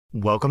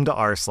Welcome to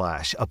r/, a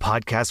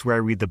podcast where I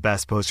read the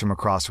best posts from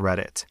across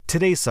Reddit.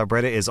 Today's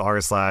subreddit is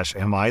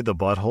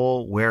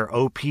r/AmITheButthole, where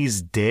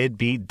OP's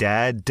deadbeat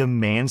dad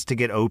demands to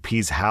get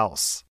OP's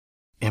house.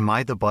 Am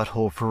I the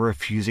butthole for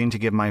refusing to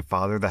give my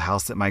father the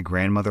house that my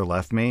grandmother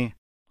left me?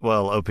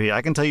 Well, OP,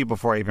 I can tell you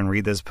before I even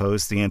read this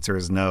post, the answer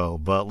is no,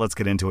 but let's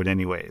get into it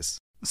anyways.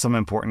 Some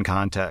important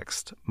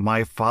context.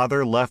 My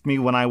father left me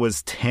when I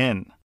was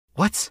 10.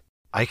 What?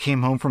 I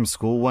came home from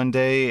school one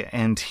day,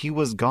 and he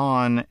was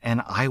gone,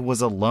 and I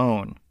was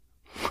alone.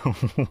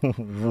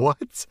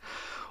 What?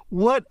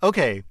 What?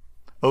 Okay,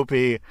 OP,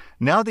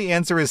 now the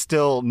answer is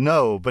still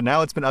no, but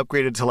now it's been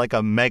upgraded to like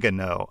a mega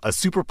no, a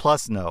super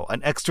plus no,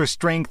 an extra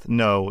strength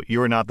no,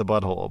 you are not the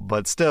butthole.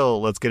 But still,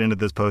 let's get into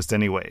this post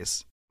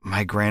anyways.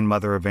 My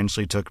grandmother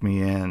eventually took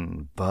me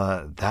in,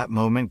 but that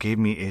moment gave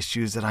me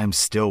issues that I'm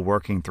still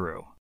working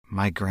through.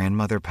 My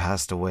grandmother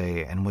passed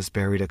away and was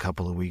buried a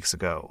couple of weeks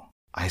ago.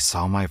 I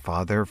saw my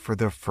father for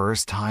the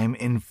first time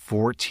in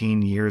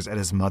 14 years at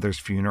his mother's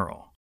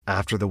funeral.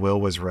 After the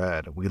will was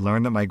read, we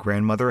learned that my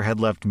grandmother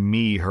had left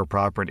me her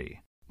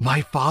property.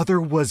 My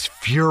father was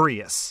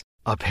furious.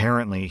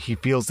 Apparently, he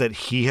feels that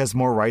he has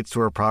more rights to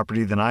her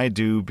property than I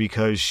do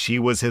because she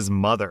was his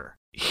mother.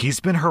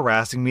 He's been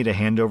harassing me to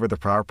hand over the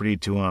property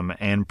to him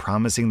and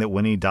promising that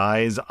when he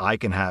dies, I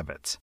can have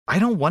it. I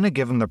don't want to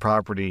give him the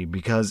property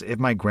because if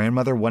my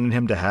grandmother wanted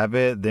him to have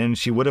it, then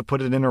she would have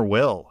put it in her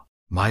will.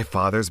 My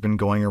father's been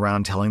going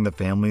around telling the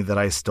family that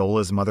I stole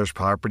his mother's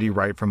property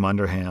right from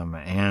under him,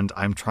 and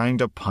I'm trying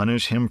to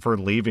punish him for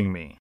leaving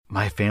me.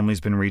 My family's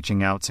been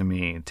reaching out to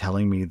me,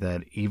 telling me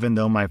that even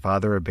though my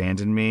father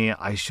abandoned me,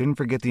 I shouldn't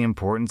forget the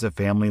importance of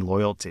family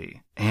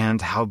loyalty, and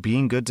how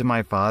being good to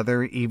my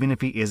father, even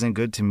if he isn't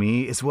good to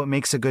me, is what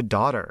makes a good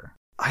daughter.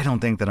 I don't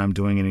think that I'm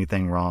doing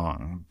anything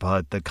wrong,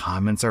 but the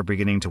comments are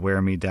beginning to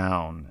wear me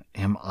down.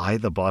 Am I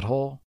the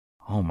butthole?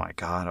 Oh my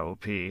god,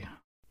 OP.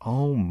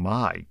 Oh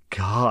my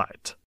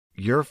god.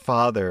 Your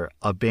father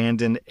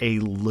abandoned a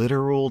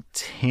literal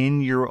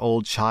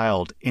 10-year-old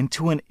child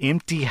into an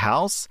empty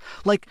house?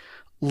 Like,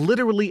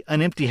 literally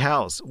an empty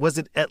house. Was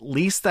it at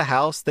least the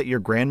house that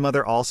your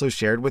grandmother also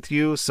shared with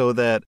you so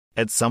that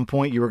at some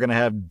point you were going to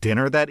have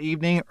dinner that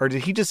evening? Or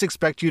did he just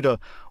expect you to,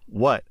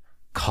 what,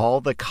 call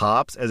the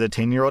cops as a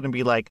 10-year-old and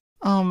be like,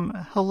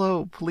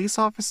 hello, police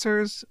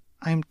officers?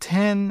 I'm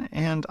 10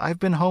 and I've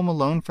been home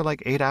alone for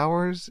like 8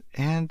 hours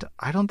and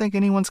I don't think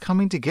anyone's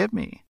coming to get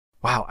me.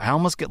 Wow, I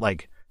almost get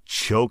like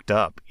choked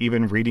up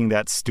even reading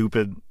that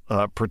stupid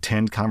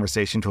pretend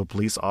conversation to a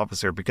police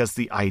officer because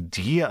the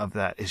idea of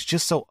that is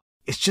just so,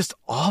 it's just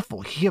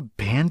awful. He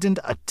abandoned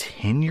a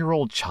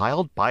 10-year-old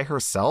child by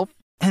herself?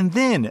 And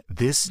then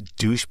this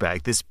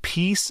douchebag, this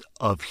piece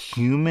of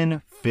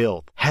human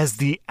filth, has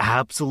the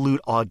absolute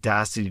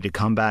audacity to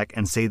come back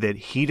and say that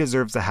he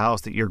deserves the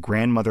house that your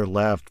grandmother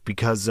left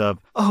because of,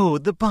 oh,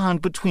 the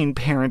bond between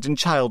parent and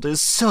child is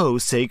so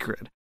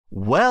sacred.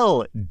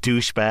 Well,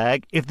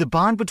 douchebag, if the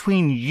bond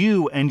between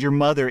you and your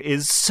mother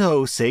is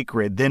so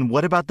sacred, then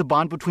what about the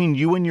bond between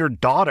you and your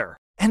daughter?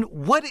 And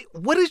what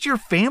is your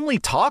family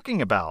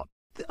talking about?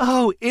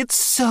 Oh, it's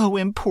so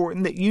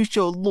important that you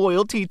show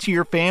loyalty to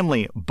your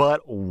family.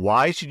 But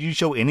why should you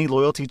show any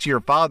loyalty to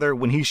your father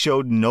when he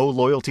showed no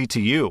loyalty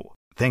to you?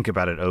 Think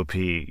about it, OP.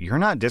 You're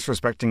not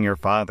disrespecting your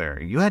father.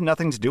 You had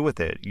nothing to do with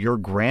it. Your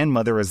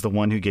grandmother is the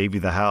one who gave you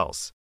the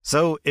house.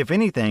 So, if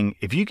anything,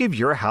 if you give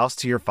your house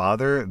to your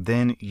father,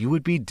 then you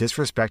would be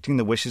disrespecting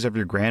the wishes of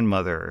your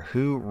grandmother,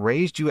 who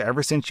raised you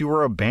ever since you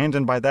were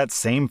abandoned by that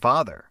same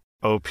father.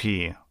 OP,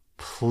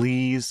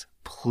 please,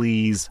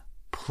 please,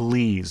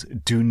 please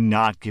do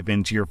not give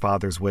in to your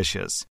father's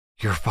wishes.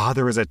 Your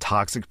father is a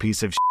toxic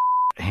piece of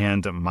shit,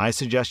 and my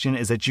suggestion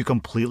is that you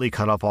completely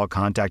cut off all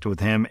contact with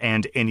him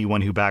and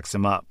anyone who backs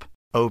him up.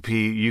 OP,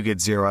 you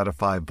get 0 out of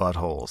 5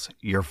 buttholes.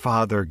 Your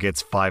father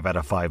gets 5 out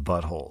of 5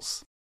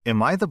 buttholes.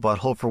 Am I the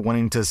butthole for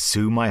wanting to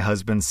sue my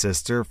husband's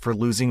sister for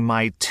losing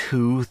my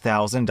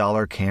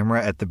 $2,000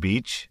 camera at the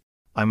beach?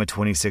 I'm a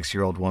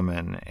 26-year-old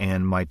woman,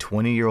 and my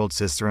 20-year-old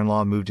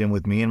sister-in-law moved in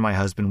with me and my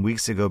husband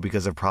weeks ago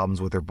because of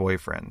problems with her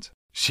boyfriend.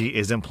 She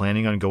isn't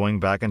planning on going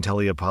back until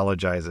he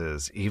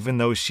apologizes, even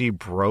though she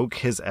broke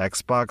his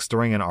Xbox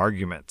during an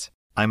argument.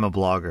 I'm a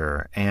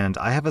blogger, and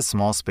I have a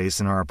small space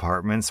in our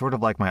apartment, sort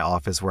of like my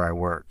office where I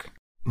work.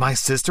 My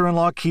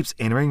sister-in-law keeps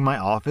entering my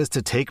office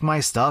to take my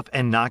stuff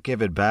and not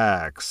give it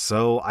back,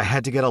 so I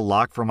had to get a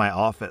lock for my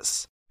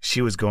office. She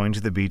was going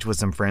to the beach with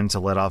some friends to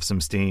let off some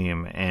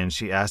steam, and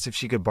she asked if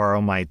she could borrow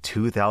my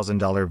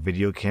 $2,000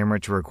 video camera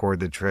to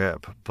record the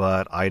trip,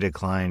 but I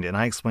declined, and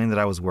I explained that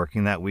I was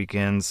working that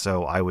weekend,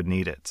 so I would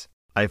need it.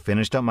 I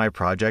finished up my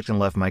project and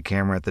left my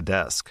camera at the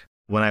desk.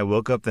 When I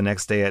woke up the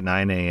next day at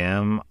 9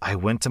 a.m., I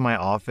went to my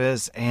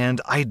office,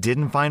 and I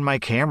didn't find my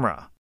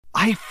camera.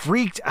 I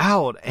freaked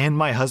out, and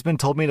my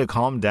husband told me to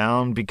calm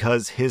down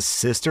because his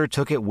sister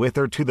took it with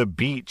her to the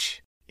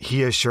beach.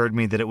 He assured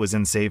me that it was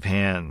in safe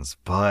hands,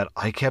 but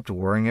I kept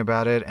worrying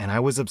about it, and I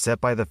was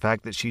upset by the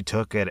fact that she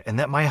took it and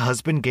that my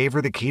husband gave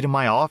her the key to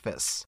my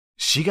office.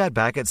 She got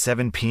back at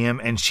 7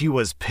 p.m. and she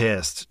was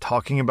pissed,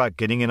 talking about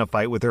getting in a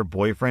fight with her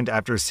boyfriend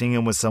after seeing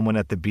him with someone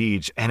at the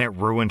beach, and it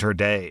ruined her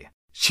day.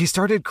 She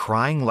started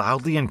crying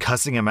loudly and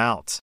cussing him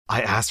out.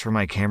 I asked for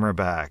my camera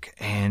back,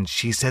 and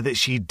she said that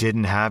she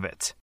didn't have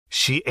it.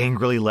 She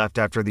angrily left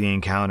after the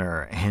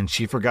encounter, and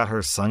she forgot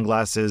her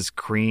sunglasses,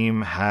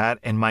 cream, hat,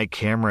 and my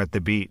camera at the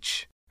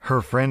beach.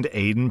 Her friend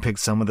Aiden picked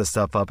some of the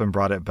stuff up and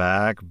brought it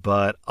back,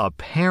 but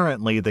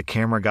apparently the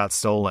camera got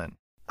stolen.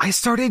 I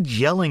started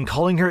yelling,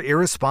 calling her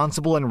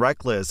irresponsible and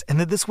reckless, and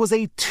that this was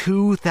a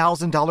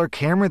 $2,000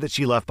 camera that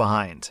she left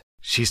behind.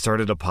 She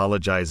started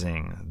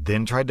apologizing,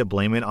 then tried to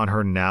blame it on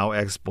her now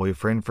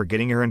ex-boyfriend for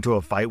getting her into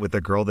a fight with the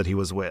girl that he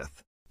was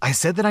with. I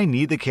said that I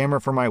need the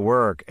camera for my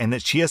work and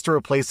that she has to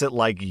replace it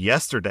like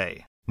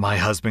yesterday. My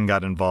husband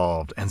got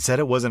involved and said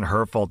it wasn't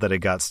her fault that it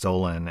got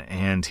stolen,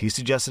 and he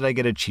suggested I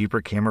get a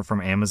cheaper camera from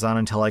Amazon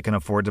until I can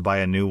afford to buy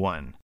a new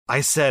one.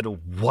 I said,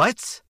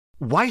 "What?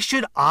 Why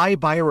should I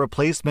buy a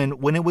replacement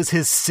when it was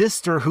his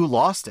sister who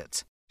lost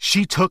it?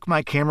 She took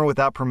my camera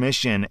without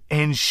permission,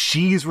 and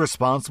she's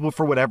responsible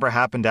for whatever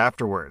happened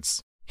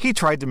afterwards." He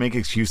tried to make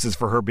excuses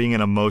for her being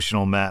an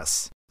emotional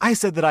mess. I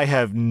said that I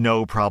have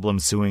no problem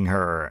suing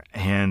her,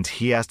 and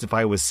he asked if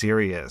I was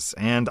serious,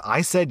 and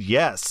I said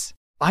yes.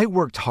 I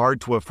worked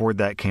hard to afford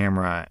that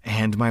camera,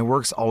 and my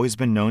work's always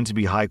been known to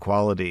be high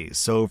quality,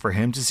 so for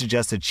him to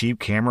suggest a cheap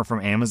camera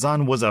from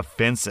Amazon was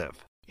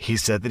offensive. He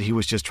said that he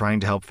was just trying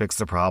to help fix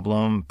the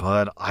problem,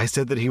 but I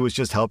said that he was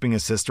just helping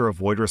his sister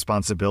avoid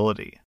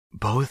responsibility.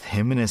 Both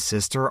him and his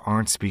sister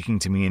aren't speaking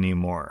to me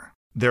anymore.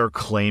 They're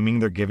claiming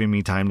they're giving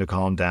me time to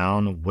calm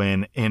down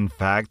when, in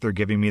fact, they're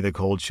giving me the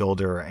cold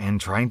shoulder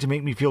and trying to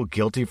make me feel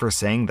guilty for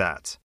saying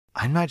that.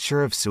 I'm not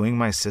sure if suing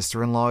my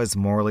sister-in-law is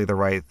morally the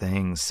right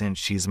thing since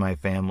she's my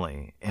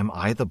family. Am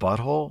I the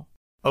butthole?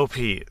 OP,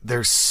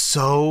 there's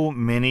so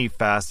many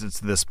facets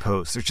to this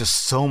post. There's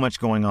just so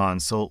much going on,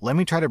 so let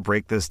me try to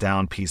break this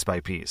down piece by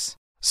piece.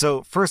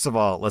 So first of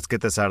all, let's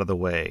get this out of the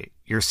way.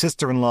 Your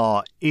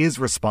sister-in-law is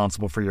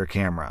responsible for your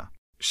camera.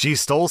 She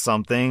stole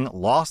something,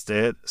 lost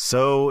it,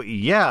 so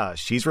yeah,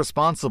 she's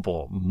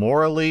responsible.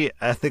 Morally,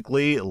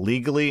 ethically,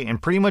 legally, in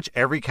pretty much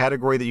every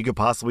category that you could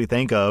possibly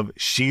think of,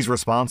 she's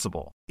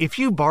responsible. If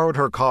you borrowed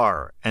her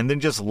car and then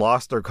just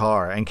lost her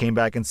car and came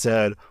back and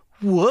said,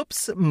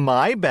 "Whoops,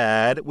 my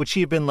bad," would she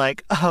have been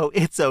like, "Oh,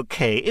 it's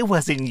okay, it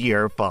wasn't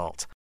your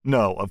fault"?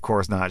 No, of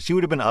course not. She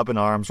would have been up in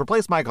arms,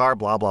 "Replace my car,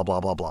 blah, blah, blah,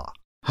 blah, blah."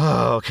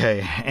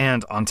 Okay,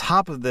 and on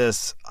top of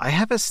this, I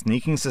have a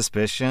sneaking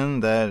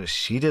suspicion that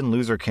she didn't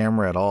lose her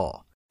camera at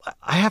all.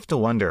 I have to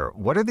wonder,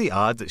 what are the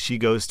odds that she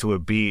goes to a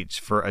beach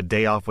for a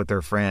day off with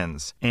her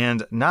friends?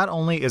 And not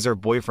only is her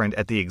boyfriend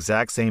at the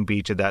exact same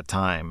beach at that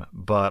time,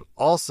 but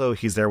also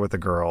he's there with a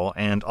girl,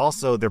 and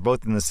also they're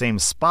both in the same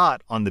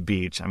spot on the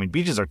beach. I mean,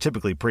 beaches are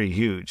typically pretty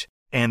huge.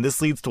 And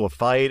this leads to a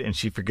fight, and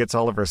she forgets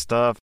all of her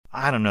stuff.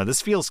 I don't know,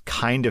 this feels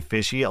kind of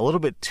fishy, a little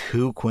bit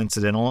too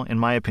coincidental in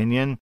my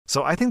opinion.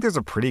 So I think there's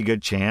a pretty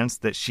good chance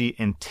that she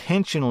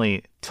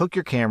intentionally took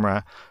your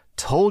camera,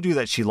 told you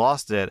that she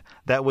lost it,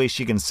 that way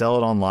she can sell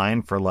it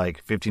online for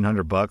like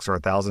 $1,500 or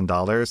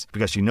 $1,000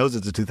 because she knows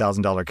it's a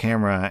 $2,000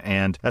 camera,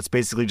 and that's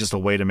basically just a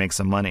way to make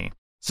some money.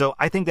 So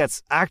I think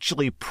that's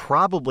actually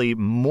probably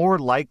more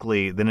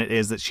likely than it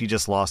is that she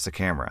just lost the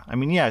camera. I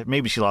mean, yeah,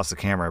 maybe she lost the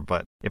camera,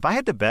 but if I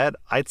had to bet,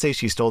 I'd say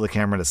she stole the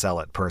camera to sell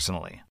it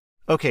personally.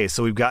 Okay,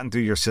 so we've gotten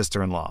through your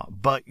sister-in-law,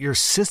 but your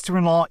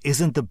sister-in-law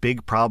isn't the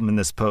big problem in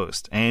this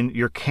post, and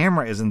your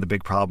camera isn't the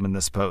big problem in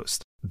this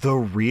post. The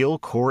real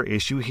core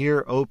issue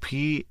here, OP,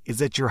 is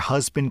that your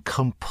husband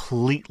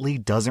completely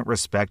doesn't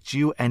respect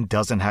you and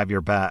doesn't have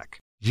your back.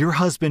 Your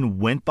husband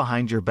went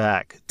behind your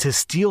back to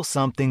steal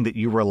something that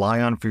you rely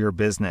on for your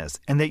business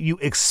and that you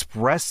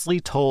expressly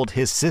told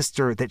his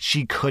sister that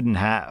she couldn't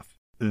have.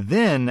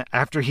 Then,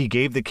 after he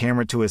gave the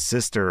camera to his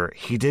sister,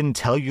 he didn't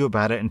tell you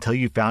about it until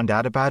you found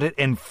out about it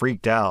and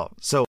freaked out.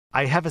 So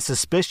I have a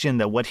suspicion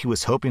that what he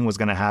was hoping was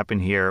going to happen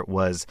here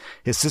was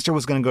his sister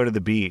was going to go to the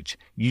beach,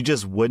 you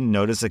just wouldn't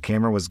notice the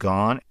camera was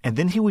gone, and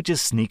then he would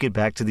just sneak it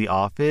back to the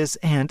office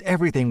and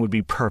everything would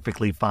be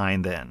perfectly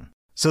fine then.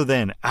 So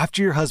then,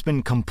 after your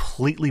husband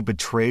completely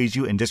betrays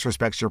you and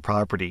disrespects your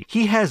property,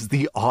 he has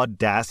the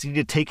audacity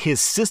to take his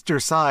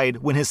sister's side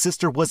when his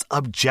sister was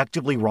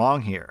objectively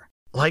wrong here.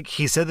 Like,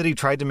 he said that he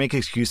tried to make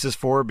excuses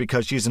for her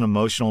because she's an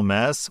emotional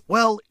mess.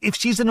 Well, if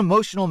she's an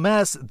emotional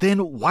mess, then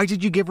why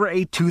did you give her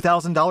a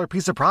 $2,000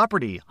 piece of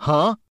property,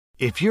 huh?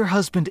 If your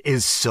husband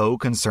is so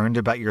concerned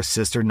about your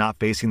sister not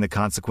facing the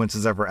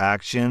consequences of her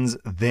actions,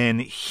 then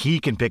he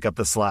can pick up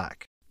the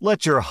slack.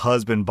 Let your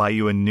husband buy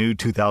you a new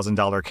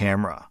 $2,000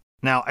 camera.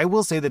 Now, I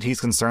will say that he's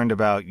concerned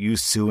about you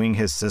suing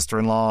his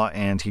sister-in-law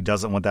and he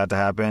doesn't want that to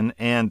happen.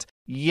 And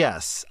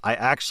yes, I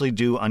actually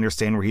do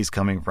understand where he's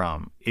coming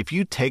from. If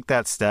you take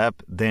that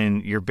step,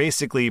 then you're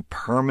basically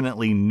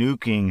permanently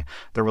nuking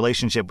the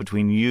relationship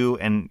between you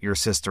and your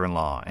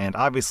sister-in-law. And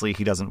obviously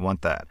he doesn't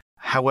want that.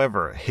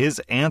 However, his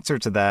answer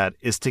to that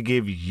is to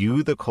give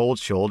you the cold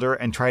shoulder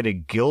and try to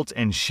guilt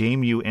and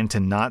shame you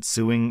into not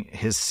suing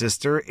his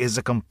sister is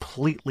a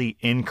completely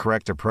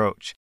incorrect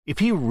approach. If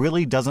he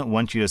really doesn't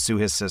want you to sue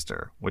his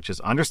sister, which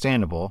is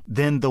understandable,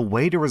 then the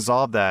way to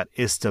resolve that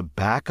is to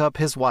back up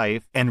his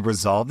wife and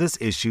resolve this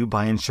issue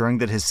by ensuring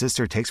that his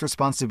sister takes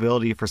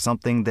responsibility for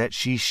something that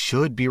she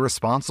should be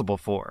responsible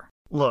for.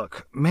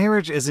 Look,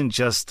 marriage isn't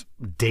just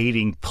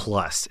dating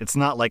plus. It's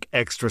not like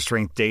extra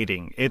strength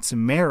dating. It's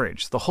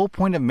marriage. The whole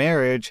point of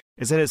marriage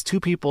is that it's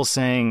two people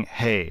saying,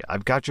 hey,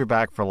 I've got your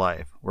back for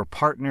life. We're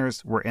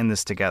partners. We're in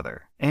this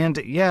together. And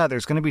yeah,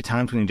 there's going to be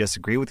times when you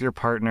disagree with your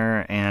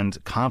partner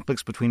and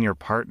conflicts between your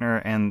partner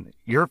and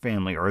your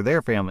family or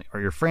their family or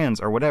your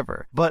friends or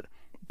whatever. But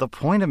the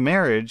point of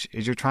marriage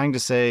is you're trying to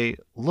say,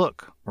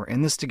 look, we're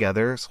in this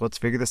together, so let's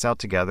figure this out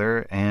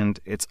together. And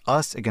it's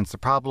us against the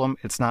problem.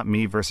 It's not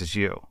me versus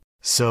you.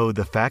 So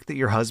the fact that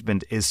your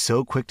husband is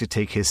so quick to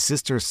take his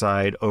sister's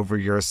side over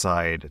your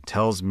side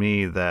tells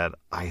me that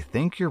I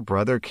think your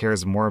brother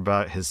cares more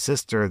about his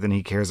sister than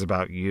he cares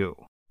about you.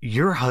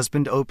 Your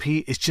husband, OP,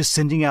 is just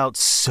sending out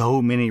so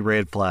many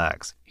red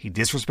flags. He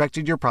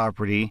disrespected your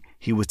property,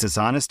 he was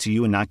dishonest to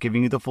you and not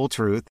giving you the full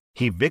truth,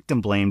 he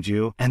victim blamed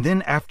you, and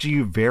then after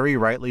you very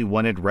rightly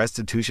wanted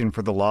restitution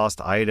for the lost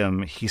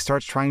item, he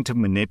starts trying to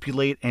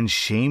manipulate and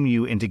shame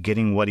you into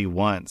getting what he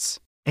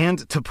wants.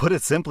 And to put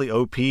it simply,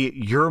 OP,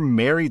 you're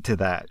married to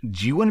that.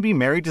 Do you want to be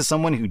married to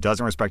someone who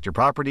doesn't respect your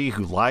property,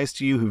 who lies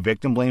to you, who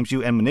victim blames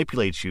you, and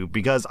manipulates you?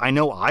 Because I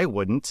know I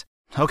wouldn't.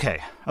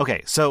 Okay,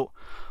 so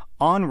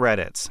on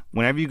Reddit,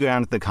 whenever you go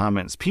down to the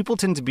comments, people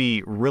tend to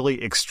be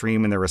really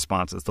extreme in their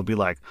responses. They'll be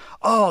like,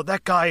 oh,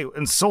 that guy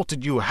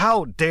insulted you.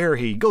 How dare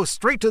he? Go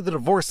straight to the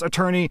divorce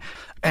attorney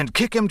and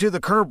kick him to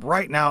the curb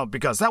right now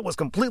because that was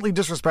completely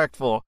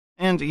disrespectful.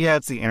 And yeah,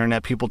 it's the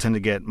internet. People tend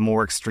to get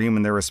more extreme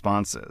in their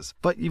responses.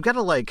 But you've got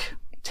to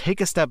take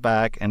a step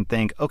back and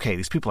think, okay,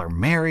 these people are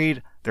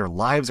married. Their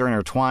lives are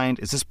intertwined.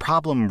 Is this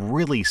problem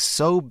really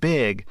so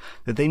big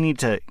that they need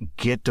to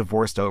get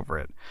divorced over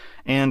it?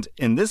 And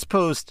in this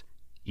post,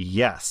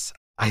 yes,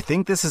 I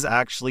think this is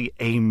actually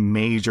a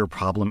major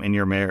problem in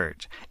your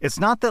marriage. It's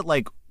not that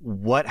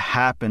what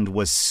happened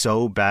was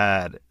so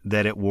bad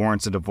that it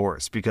warrants a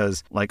divorce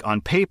because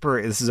on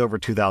paper, this is over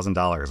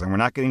 $2,000 and we're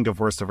not getting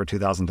divorced over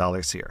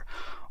 $2,000 here.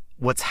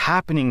 What's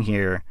happening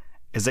here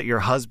is that your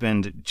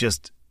husband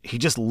he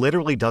just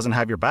literally doesn't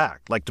have your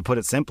back. To put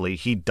it simply,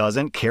 he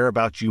doesn't care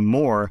about you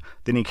more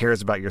than he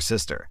cares about your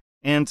sister.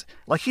 And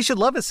he should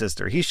love his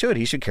sister. He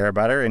should care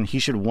about her and he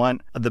should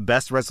want the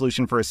best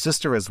resolution for his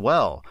sister as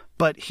well.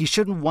 But he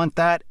shouldn't want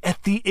that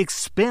at the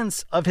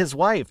expense of his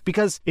wife.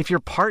 Because if your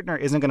partner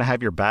isn't going to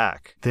have your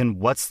back, then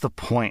what's the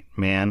point,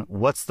 man?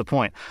 What's the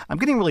point? I'm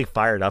getting really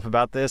fired up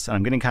about this and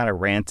I'm getting kind of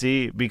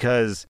ranty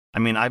because,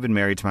 I've been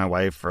married to my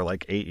wife for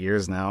 8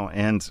 years now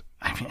and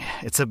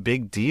it's a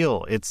big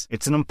deal. It's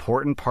an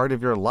important part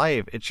of your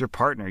life. It's your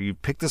partner. You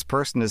pick this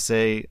person to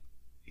say,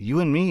 you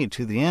and me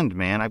to the end,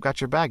 man. I've got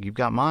your back. You've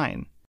got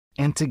mine.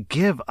 And to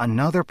give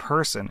another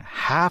person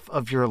half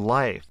of your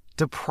life,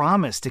 to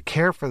promise to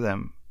care for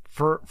them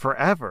for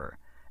forever.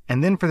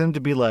 And then for them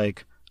to be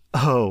like,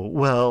 oh,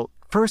 well,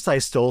 first I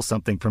stole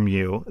something from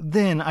you.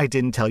 Then I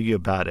didn't tell you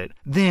about it.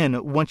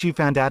 Then once you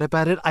found out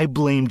about it, I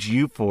blamed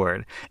you for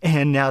it.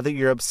 And now that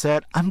you're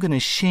upset, I'm going to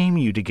shame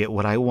you to get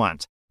what I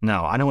want.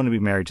 No, I don't want to be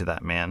married to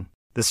that, man.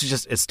 This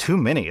is it's too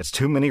many. It's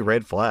too many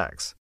red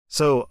flags.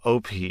 So,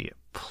 OP,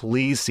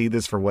 please see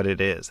this for what it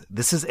is.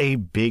 This is a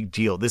big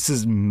deal. This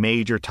is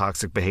major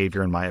toxic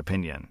behavior in my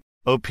opinion.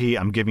 OP,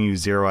 I'm giving you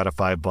 0 out of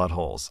 5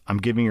 buttholes. I'm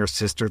giving your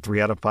sister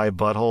 3 out of 5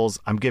 buttholes.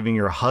 I'm giving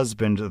your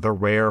husband the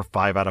rare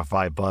 5 out of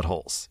 5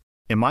 buttholes.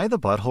 Am I the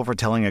butthole for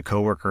telling a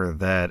coworker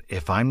that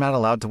if I'm not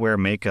allowed to wear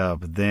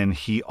makeup, then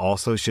he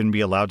also shouldn't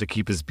be allowed to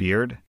keep his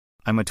beard?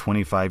 I'm a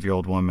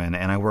 25-year-old woman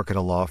and I work at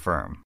a law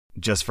firm.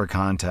 Just for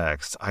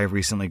context, I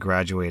recently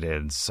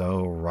graduated,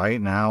 so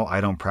right now I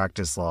don't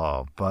practice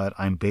law, but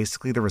I'm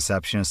basically the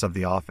receptionist of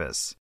the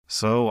office.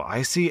 So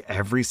I see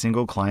every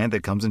single client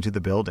that comes into the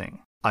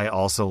building. I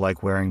also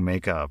like wearing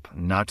makeup,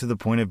 not to the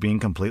point of being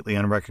completely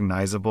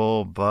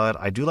unrecognizable, but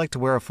I do like to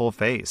wear a full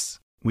face.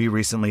 We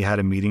recently had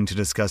a meeting to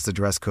discuss the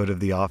dress code of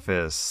the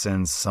office,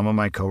 since some of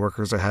my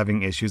coworkers are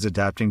having issues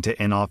adapting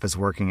to in-office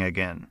working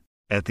again.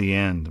 At the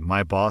end,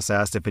 my boss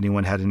asked if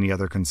anyone had any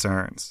other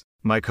concerns.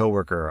 My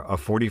coworker, a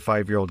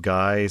 45-year-old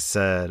guy,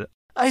 said,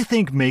 I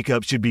think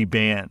makeup should be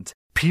banned.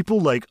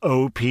 People like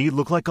OP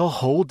look like a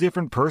whole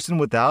different person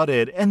without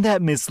it, and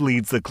that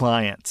misleads the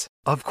client.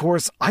 Of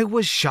course, I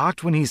was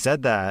shocked when he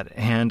said that,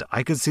 and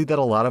I could see that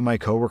a lot of my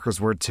coworkers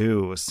were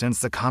too, since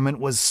the comment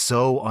was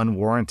so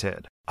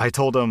unwarranted. I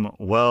told him,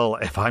 well,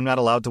 if I'm not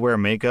allowed to wear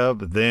makeup,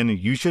 then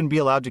you shouldn't be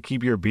allowed to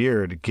keep your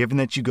beard, given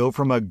that you go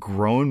from a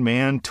grown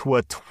man to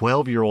a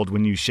 12-year-old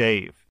when you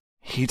shave.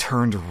 He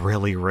turned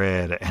really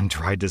red and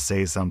tried to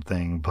say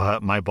something,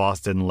 but my boss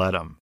didn't let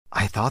him.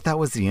 I thought that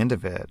was the end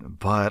of it,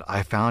 but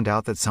I found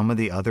out that some of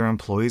the other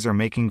employees are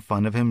making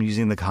fun of him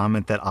using the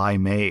comment that I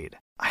made.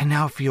 I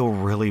now feel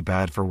really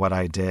bad for what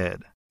I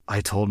did. I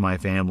told my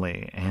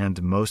family,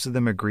 and most of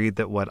them agreed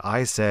that what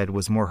I said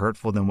was more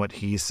hurtful than what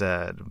he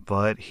said,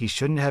 but he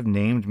shouldn't have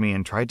named me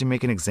and tried to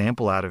make an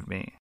example out of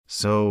me.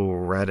 So,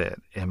 Reddit,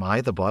 am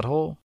I the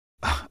butthole?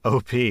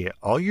 OP,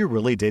 all you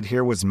really did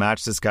here was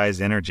match this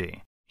guy's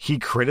energy. He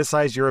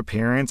criticized your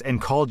appearance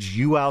and called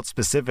you out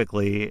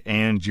specifically,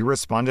 and you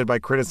responded by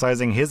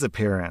criticizing his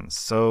appearance.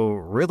 So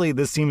really,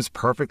 this seems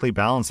perfectly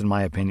balanced in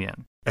my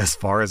opinion. As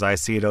far as I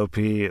see it, OP,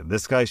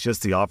 this guy's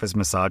just the office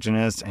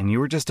misogynist, and you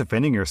were just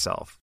defending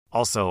yourself.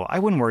 Also, I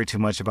wouldn't worry too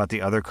much about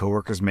the other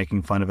coworkers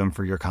making fun of him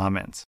for your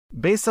comments.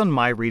 Based on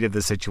my read of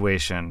the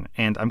situation,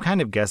 and I'm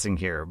kind of guessing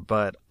here,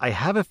 but I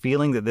have a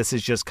feeling that this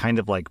is just kind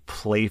of like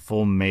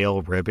playful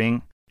male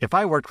ribbing. If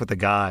I worked with a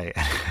guy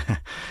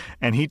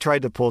and he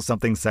tried to pull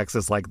something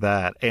sexist like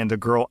that and a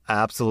girl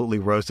absolutely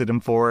roasted him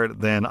for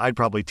it, then I'd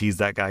probably tease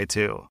that guy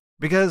too.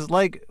 Because,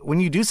 like, when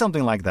you do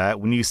something like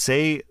that, when you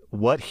say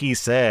what he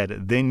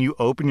said, then you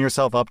open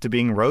yourself up to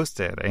being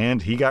roasted,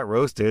 and he got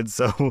roasted,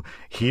 so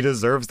he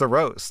deserves the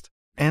roast.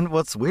 And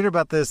what's weird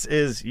about this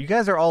is you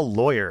guys are all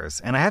lawyers,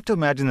 and I have to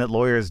imagine that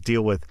lawyers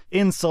deal with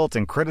insults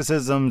and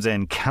criticisms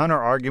and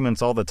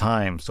counter-arguments all the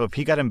time, so if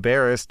he got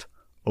embarrassed,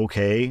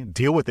 okay,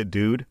 deal with it,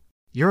 dude.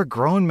 You're a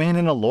grown man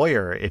and a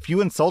lawyer. If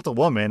you insult a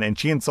woman and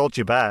she insults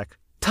you back,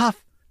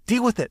 tough,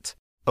 deal with it.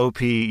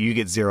 OP, you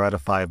get 0 out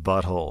of 5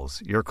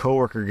 buttholes. Your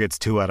coworker gets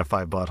 2 out of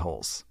 5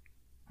 buttholes.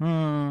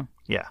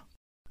 Yeah.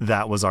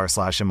 That was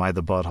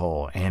r/AmITheA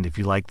Butthole. And if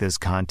you like this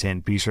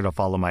content, be sure to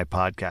follow my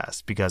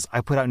podcast because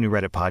I put out new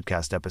Reddit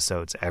podcast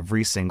episodes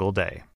every single day.